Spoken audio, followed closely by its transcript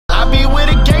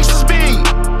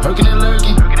Lurking and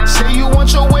lurking. Say you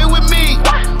want your way with me.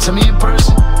 Tell me in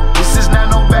person. This is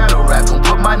not no battle rap. Don't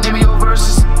put my name in your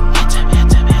verses.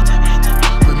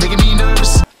 Quit making me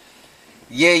nervous.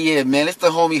 Yeah, man. It's the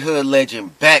homie Hood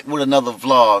Legend back with another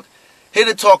vlog. Here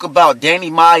to talk about Danny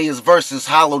Myers versus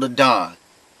Hollow Da Don.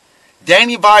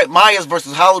 Danny Myers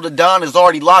versus Hollow Da Don is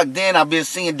already locked in. I've been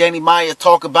seeing Danny Myers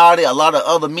talk about it. A lot of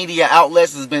other media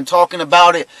outlets has been talking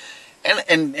about it.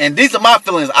 And these are my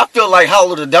feelings. I feel like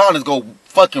Hollow Da Don is going to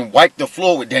fucking wipe the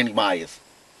floor with Danny Myers.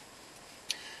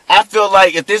 I feel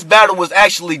like if this battle was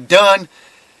actually done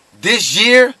this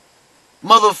year,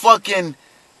 motherfucking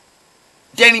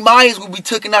Danny Myers would be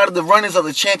taken out of the runnings of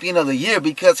the champion of the year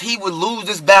because he would lose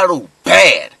this battle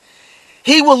bad.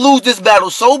 He would lose this battle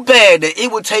so bad that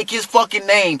it would take his fucking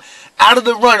name out of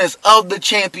the runnings of the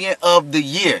champion of the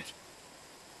year.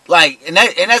 Like, and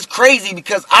that's crazy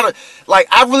because I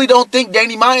really don't think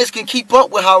Danny Myers can keep up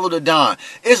with Hollow Da Don.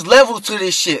 It's levels to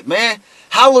this shit, man.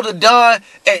 Hollow Da Don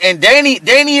and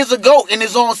Danny is a GOAT in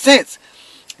his own sense.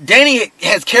 Danny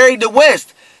has carried the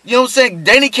West. You know what I'm saying?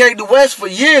 Danny carried the West for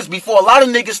years before a lot of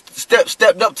niggas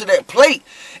stepped up to that plate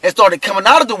and started coming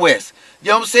out of the West. You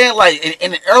know what I'm saying? Like,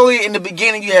 earlier in the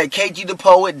beginning, you had KG the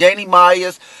Poet, Danny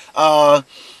Myers,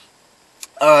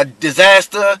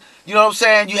 Disaster. You know what I'm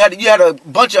saying? You had a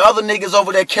bunch of other niggas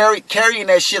over there carrying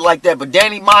that shit like that. But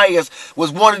Danny Myers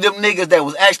was one of them niggas that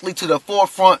was actually to the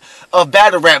forefront of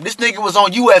battle rap. This nigga was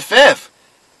on UFF.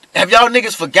 Have y'all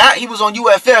niggas forgot he was on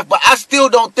UFF? But I still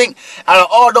don't think out of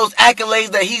all those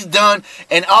accolades that he's done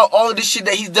and all of this shit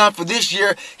that he's done for this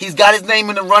year, he's got his name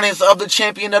in the runnings of the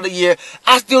champion of the year.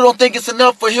 I still don't think it's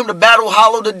enough for him to battle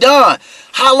Hollow Da Don.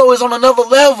 Hollow is on another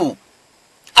level.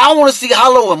 I want to see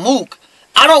Hollow and Mook.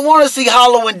 I don't want to see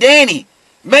Hollow and Danny.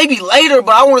 Maybe later,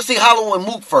 but I want to see Hollow and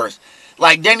Mook first.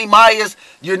 Like Danny Myers,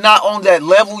 you're not on that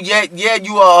level yet. Yeah,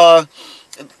 you are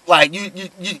like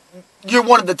you're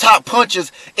one of the top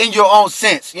punchers in your own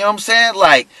sense. You know what I'm saying?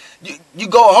 Like, you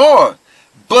go hard.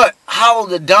 But Hollow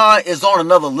Da Don is on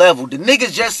another level. The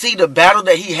niggas just see the battle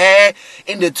that he had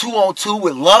in the 2-on-2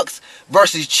 with Lux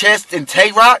versus Chest and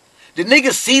Tay-Rock. The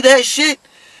niggas see that shit?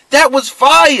 That was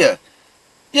fire.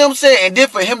 You know what I'm saying? And then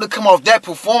for him to come off that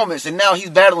performance and now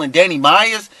he's battling Danny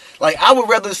Myers. Like, I would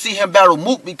rather see him battle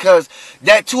Mook because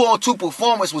that 2-on-2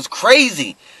 performance was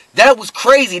crazy. That was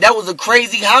crazy. That was a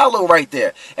crazy Hollow right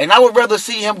there. And I would rather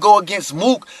see him go against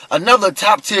Mook, another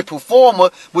top tier performer,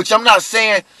 which I'm not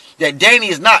saying that Danny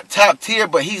is not top tier,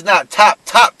 but he's not top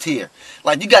tier.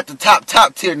 Like, you got the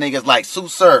top tier niggas like Sue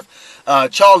Surf,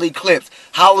 Charlie Clips,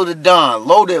 Hollow Da Don,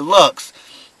 Loaded Lux.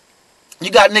 You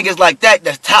got niggas like that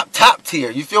that's top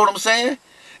tier. You feel what I'm saying?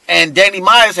 And Danny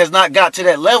Myers has not got to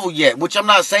that level yet, which I'm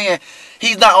not saying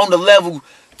he's not on the level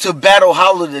to battle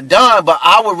Hollow Da Don, but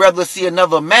I would rather see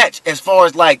another match as far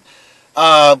as like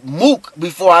Mook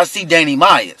before I see Danny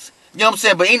Myers. You know what I'm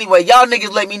saying? But anyway, y'all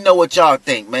niggas let me know what y'all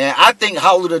think, man. I think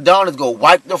Hollow Da Don is going to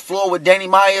wipe the floor with Danny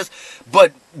Myers,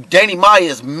 but Danny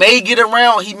Myers may get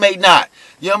around, he may not.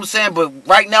 You know what I'm saying? But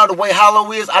right now, the way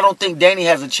Hollow is, I don't think Danny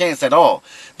has a chance at all.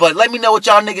 But let me know what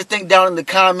y'all niggas think down in the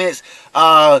comments.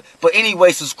 But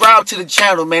anyway, subscribe to the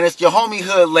channel, man. It's your homie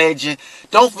Hood Legend.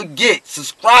 Don't forget,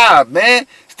 subscribe, man.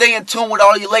 Stay in tune with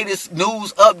all your latest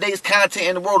news, updates, content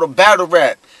in the world of battle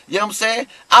rap. You know what I'm saying?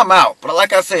 I'm out. But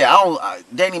like I said,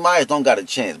 Danny Myers don't got a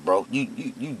chance, bro.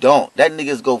 You don't. That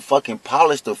nigga's go fucking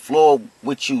polish the floor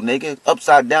with you, nigga.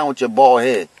 Upside down with your bald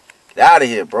head. Get out of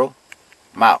here, bro.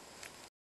 I'm out.